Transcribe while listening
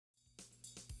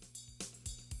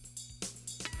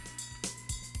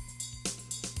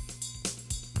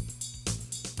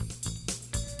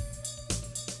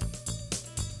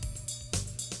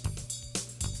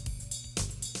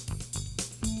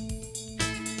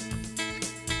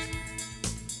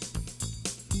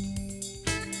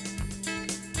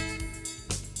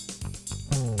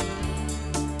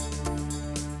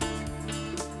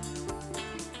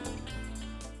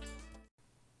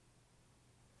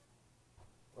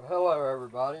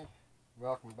everybody.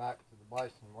 Welcome back to the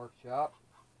Bison Workshop.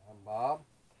 I'm Bob.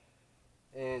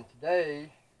 And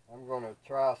today I'm going to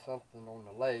try something on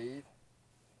the lathe.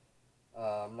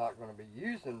 I'm not going to be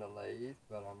using the lathe,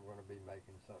 but I'm going to be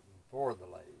making something for the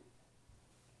lathe.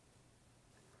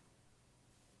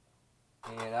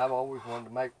 And I've always wanted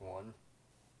to make one.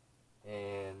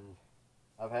 And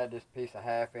I've had this piece of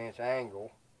 1/2 inch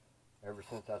angle ever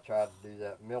since I tried to do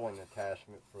that milling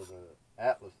attachment for the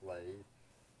Atlas lathe.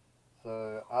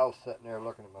 So I was sitting there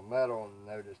looking at my metal and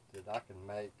noticed that I can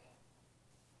make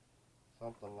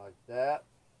something like that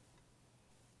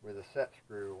with a set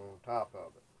screw on top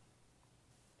of it.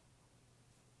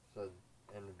 So,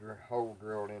 and the hole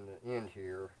drilled in the end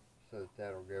here so that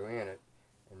that'll go in it,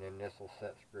 and then this will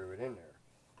set screw it in there.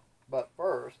 But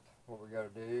first, what we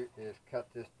got to do is cut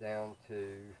this down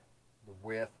to the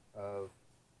width of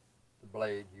the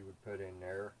blade you would put in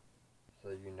there so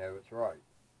you know it's right.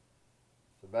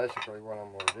 So basically what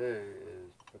I'm going to do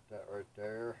is put that right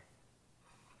there,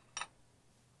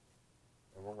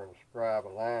 and we're going to scribe a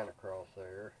line across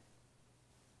there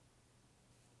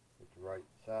with the right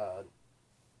side.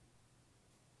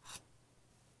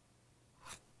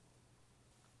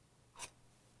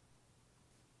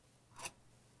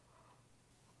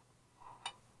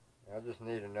 I just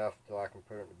need enough so I can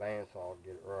put it in the bandsaw and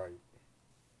get it right.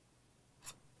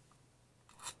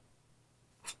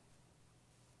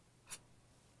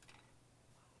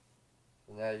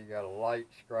 So now you got a light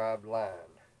scribed line.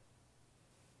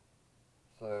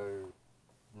 So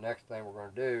the next thing we're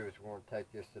going to do is we're going to take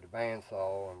this to the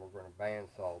bandsaw and we're going to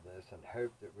bandsaw this and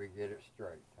hope that we get it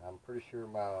straight. I'm pretty sure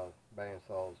my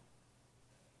bandsaw's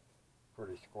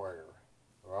pretty square,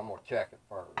 so I'm going to check it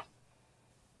first.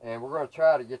 And we're going to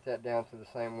try to get that down to the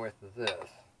same width as this.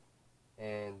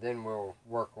 And then we'll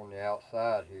work on the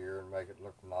outside here and make it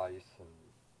look nice and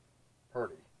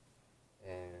pretty.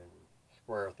 And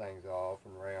square things off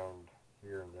and round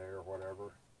here and there,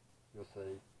 whatever. You'll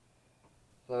see.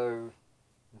 So,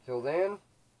 until then,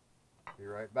 be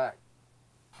right back.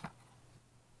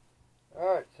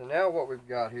 Alright, so now what we've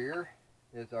got here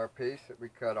is our piece that we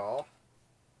cut off.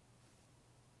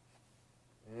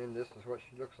 And this is what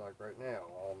she looks like right now,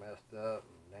 all messed up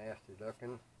and nasty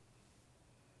looking.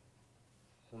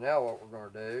 So now what we're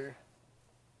going to do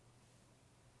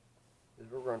is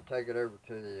we're going to take it over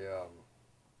to the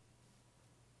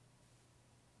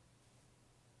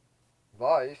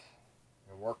vise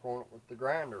and work on it with the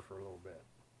grinder for a little bit.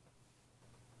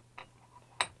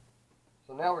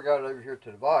 So now we got it over here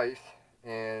to the vise,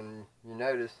 and you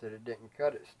notice that it didn't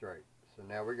cut it straight. So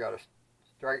now we got to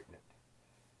straighten it.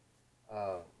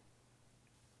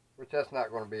 Which that's not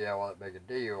going to be all that big a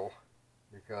deal,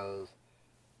 because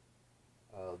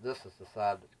this is the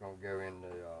side that's going to go in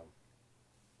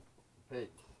the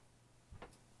piece.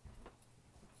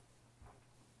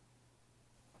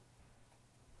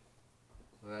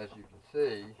 So as you can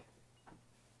see,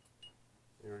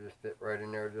 it'll just fit right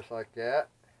in there just like that.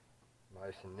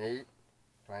 Nice and neat.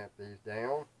 Clamp these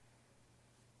down.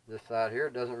 This side here,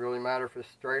 it doesn't really matter if it's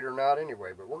straight or not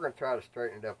anyway, but we're going to try to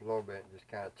straighten it up a little bit and just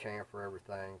kind of chamfer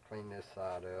everything, clean this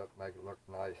side up, make it look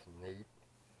nice and neat.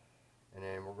 And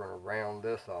then we're going to round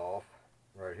this off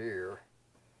right here,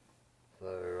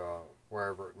 so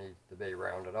wherever it needs to be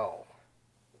rounded off.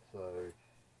 So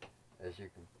as you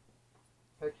can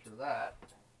picture that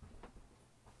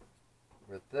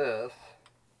with this,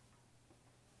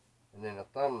 and then a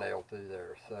thumbnail through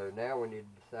there. So now we need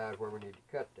to decide where we need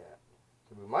to cut that.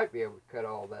 So we might be able to cut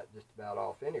all that just about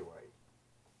off anyway.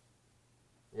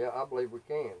 Yeah, I believe we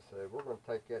can. So we're going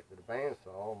to take that to the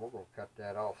bandsaw and we're going to cut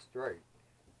that off straight.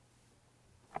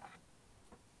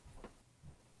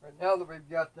 Right now that we've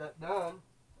got that done,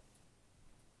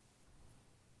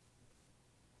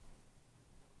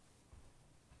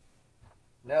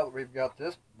 now that we've got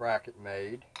this bracket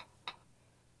made,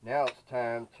 now it's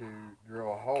time to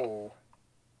drill a hole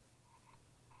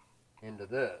into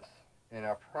this. And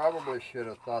I probably should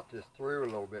have thought this through a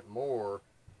little bit more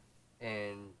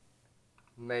and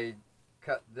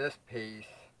cut this piece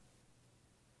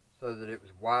so that it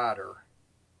was wider,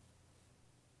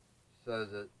 so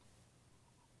that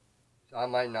I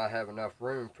might not have enough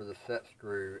room for the set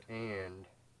screw and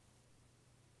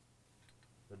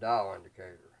the dial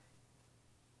indicator.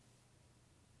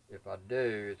 If I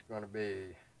do, it's going to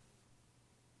be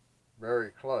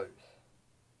very close.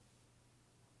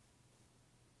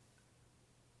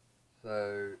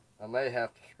 So I may have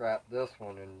to scrap this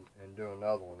one and do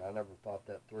another one. I never thought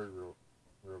that through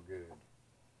real good.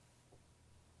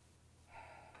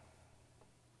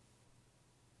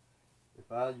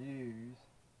 If I use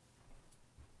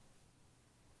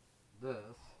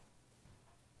this,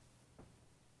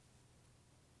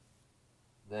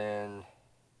 then,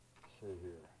 let's see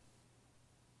here.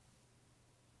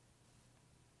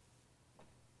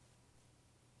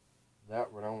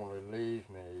 That would only leave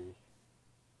me,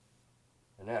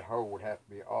 and that hole would have to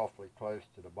be awfully close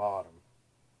to the bottom.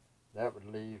 That would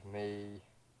leave me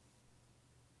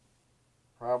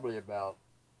probably about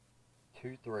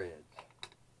 2 threads.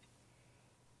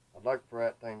 I'd like for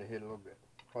that thing to hit a little bit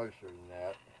closer than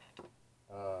that.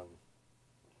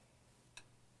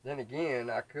 Then again,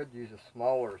 I could use a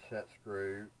smaller set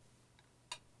screw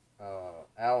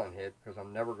Allen head, because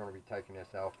I'm never going to be taking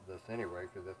this off of this anyway,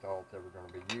 because that's all it's ever going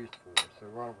to be used for. So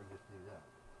why don't we just do that?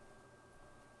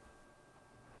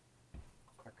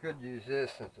 I could use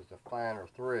this since it's a finer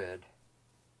thread.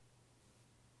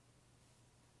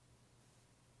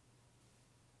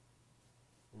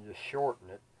 And just shorten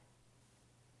it.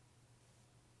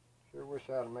 Sure wish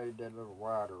I'd have made that a little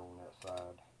wider on that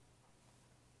side.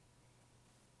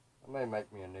 I may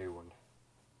make me a new one.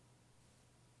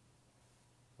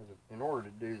 Because in order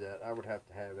to do that, I would have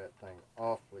to have that thing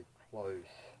awfully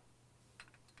close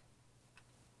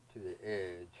to the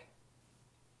edge.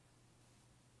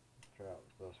 Let's try it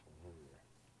with this one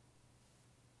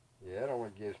here. Yeah, it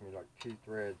only gives me like 2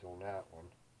 threads on that one.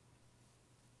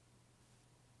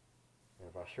 And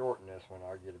if I shorten this one,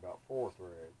 I'll get about 4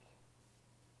 threads.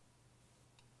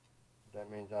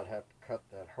 That means I'd have to cut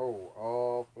that hole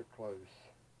awfully close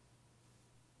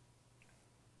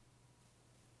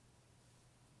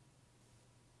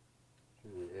to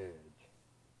the edge.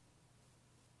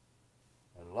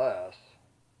 Unless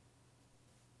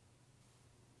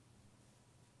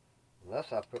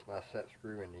I put my set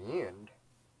screw in the end.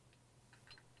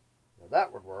 Now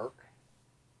that would work.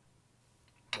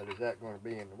 But is that going to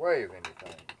be in the way of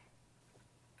anything?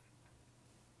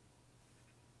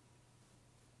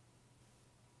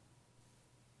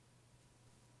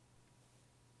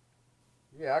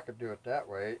 Yeah, I could do it that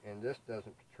way, and this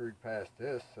doesn't protrude past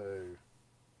this, so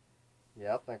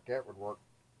yeah, I think that would work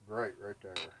great right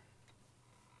there.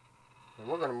 So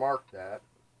we're going to mark that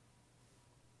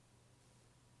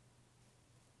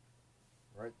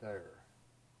right there.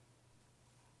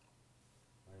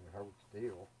 I'm going to hold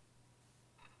still.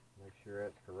 Make sure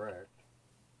that's correct.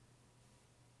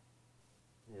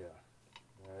 Yeah.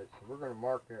 Alright, so we're going to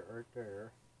mark that right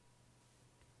there.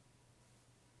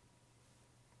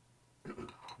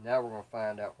 Now we're going to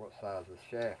find out what size the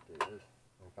shaft is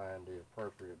and find the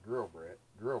appropriate drill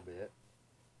bit.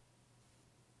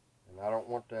 And I don't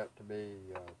want that to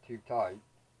be too tight.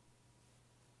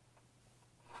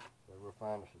 So we'll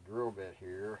find us a drill bit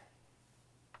here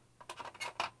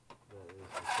that is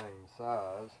the same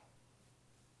size.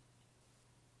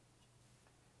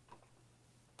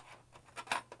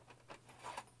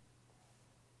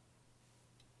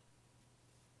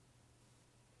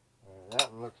 That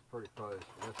one looks pretty close,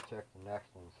 but let's check the next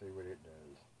one and see what it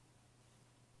does.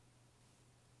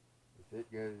 If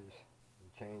it goes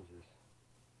and changes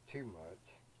too much,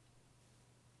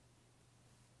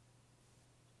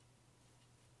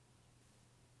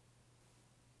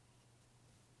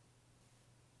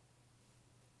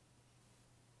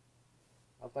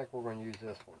 I think we're going to use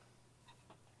this one.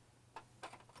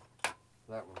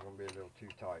 That one's going to be a little too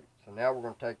tight. So now we're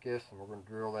going to take this and we're going to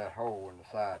drill that hole in the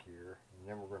side here, and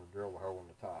then we're going to drill the hole in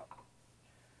the top.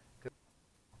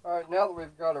 Alright, now that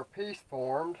we've got our piece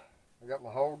formed, I got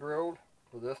my hole drilled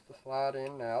for this to slide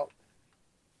in and out.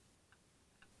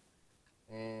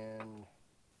 And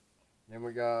then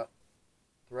we got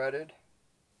threaded.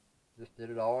 Just did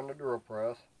it all in the drill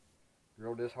press.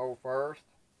 Drilled this hole first,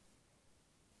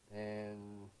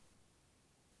 and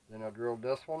then I drilled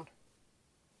this one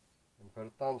and put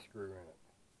a thumb screw in it.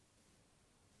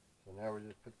 So now we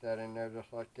just put that in there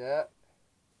just like that,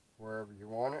 wherever you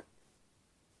want it.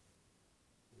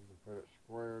 You can put it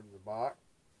square to the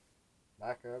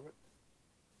back of it,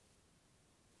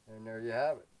 and there you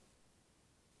have it.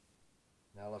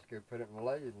 Now let's go put it in the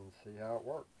lathe and see how it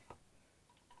works.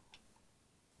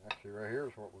 Actually, right here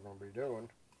is what we're going to be doing.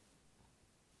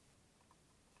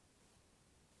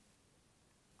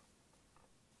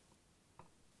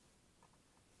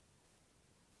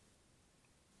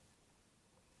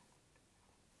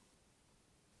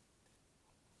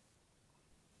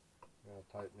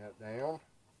 I'll tighten that down.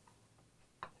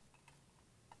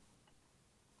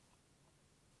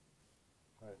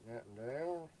 Tighten that one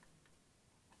down.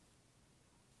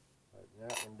 Tighten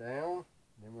that one down.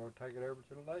 Then we'll take it over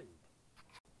to the lathe.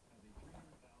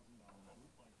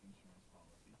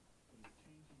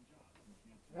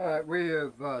 Alright, we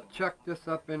have chucked this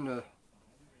up in the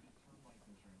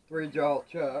 3-jaw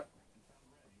chuck.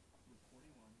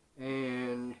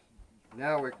 And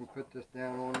now we can put this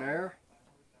down on there.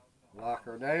 Lock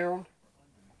her down,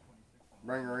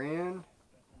 Bring her in.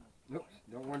 Oops,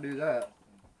 don't want to do that.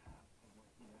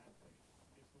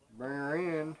 Bring her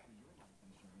in.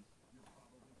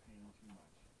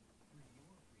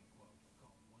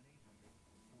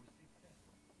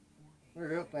 Look,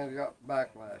 this thing's got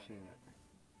backlash in it.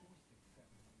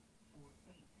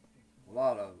 A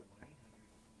lot of it.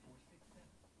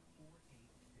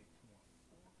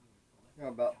 Got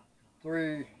about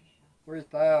three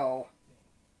thou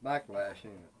backlash in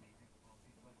it.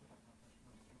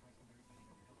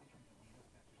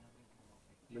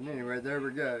 But anyway, there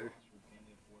we go.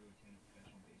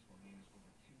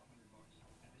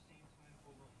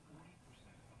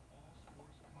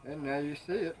 And now you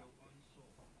see it.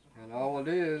 And all it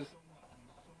is,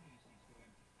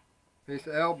 piece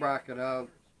of L bracket out,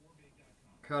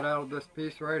 cut out of this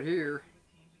piece right here.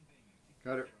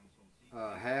 Cut it a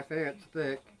 ½ inch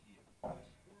thick.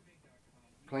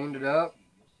 Cleaned it up,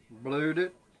 blued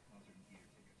it,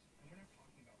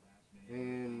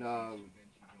 and I'm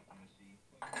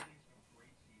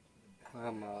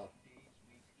a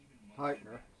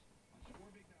tightener,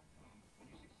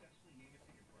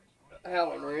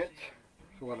 Allen wrench,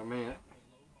 that's what I meant.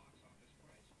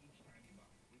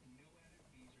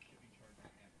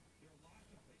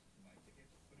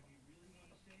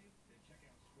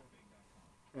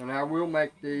 And I will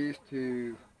make these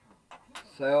to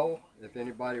sell if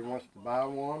anybody wants to buy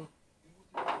one.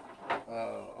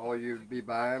 All you'd be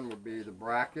buying would be the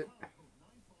bracket,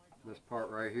 this part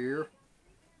right here.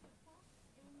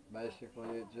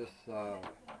 Basically, it just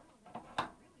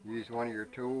use one of your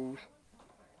tools,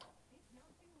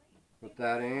 put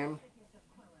that in,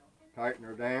 tighten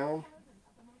her down.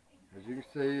 As you can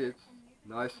see, it's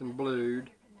nice and blued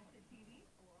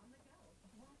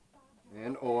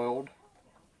and oiled.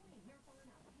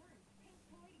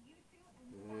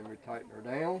 And then we tighten her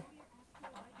down.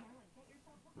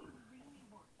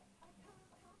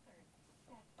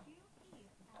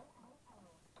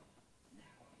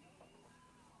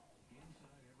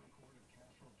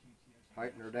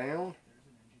 Tighten her down.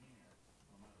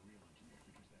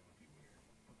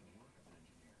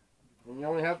 And you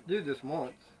only have to do this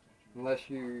once, unless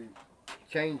you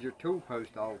change your tool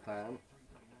post all the time,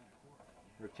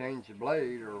 or change the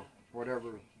blade, or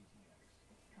whatever.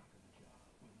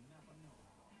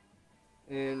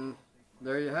 And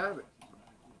there you have it.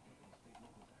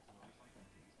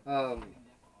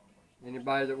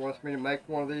 Anybody that wants me to make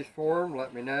one of these for them,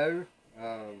 let me know.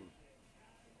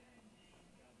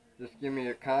 Just give me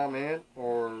a comment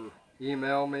or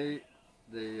email me.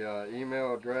 The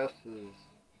email address is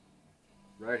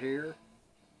right here.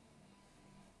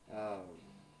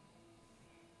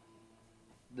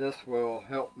 This will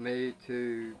help me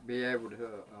to be able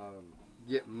to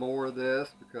get more of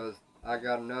this, because I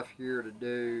got enough here to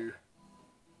do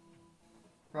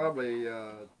probably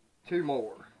 2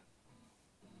 more.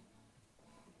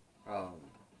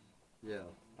 Yeah,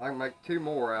 I can make 2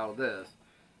 more out of this.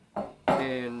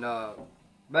 And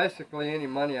basically any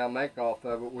money I make off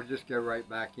of it will just go right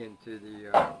back into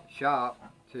the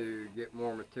shop to get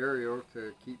more material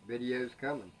to keep videos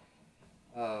coming.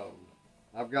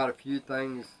 I've got a few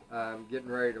things I'm getting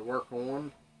ready to work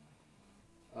on.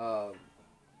 I'll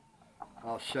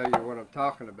show you what I'm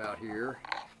talking about here.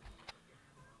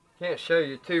 Can't show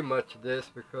you too much of this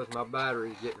because my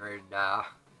battery's getting ready to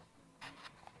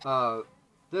die.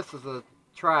 This is a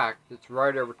track that's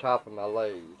right over top of my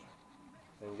lathe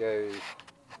and goes.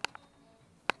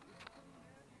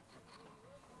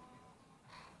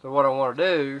 So what I want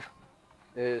to do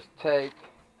is take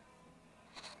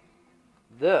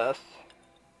this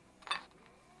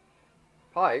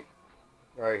pipe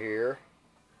right here,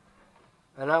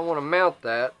 and I want to mount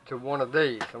that to one of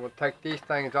these. I'm going to take these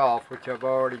things off, which I've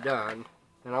already done,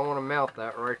 and I want to mount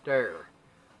that right there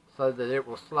so that it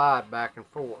will slide back and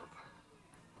forth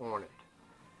on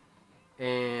it.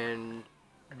 And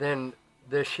then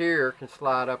this here can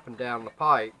slide up and down the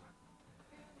pipe.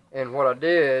 And what I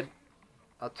did,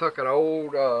 I took an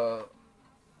old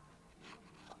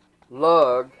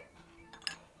lug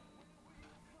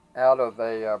out of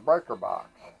a breaker box,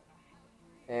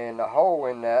 and the hole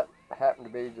in that happened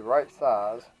to be the right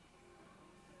size,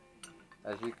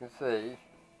 as you can see,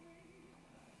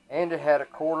 and it had a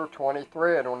 1/4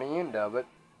 thread on the end of it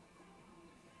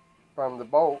from the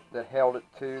bolt that held it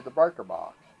to the breaker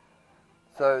box.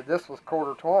 So this was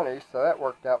 1/4, so that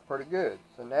worked out pretty good.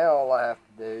 So now all I have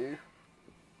to do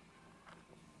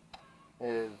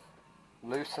is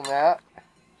loosen that,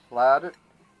 slide it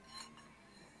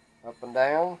up and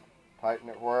down, tighten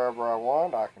it wherever I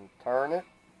want. I can turn it,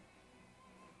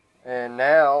 and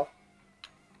now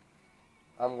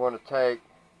I'm going to take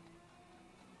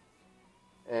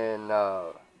and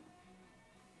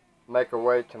make a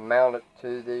way to mount it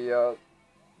to the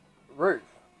roof,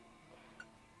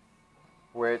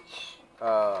 which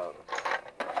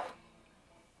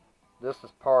this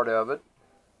is part of it,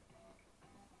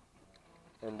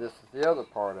 and this is the other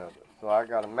part of it. So I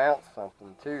got to mount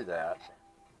something to that.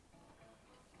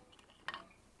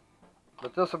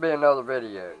 But this will be another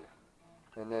video.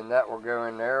 And then that will go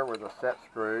in there with a set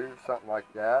screw, something like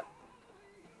that.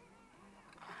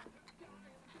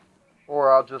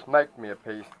 Or I'll just make me a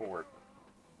piece for it.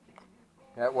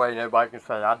 That way nobody can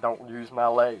say I don't use my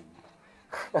lathe.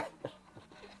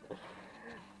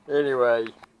 Anyway,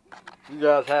 you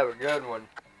guys have a good one.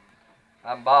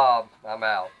 I'm Bob. I'm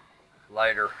out.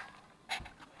 Later.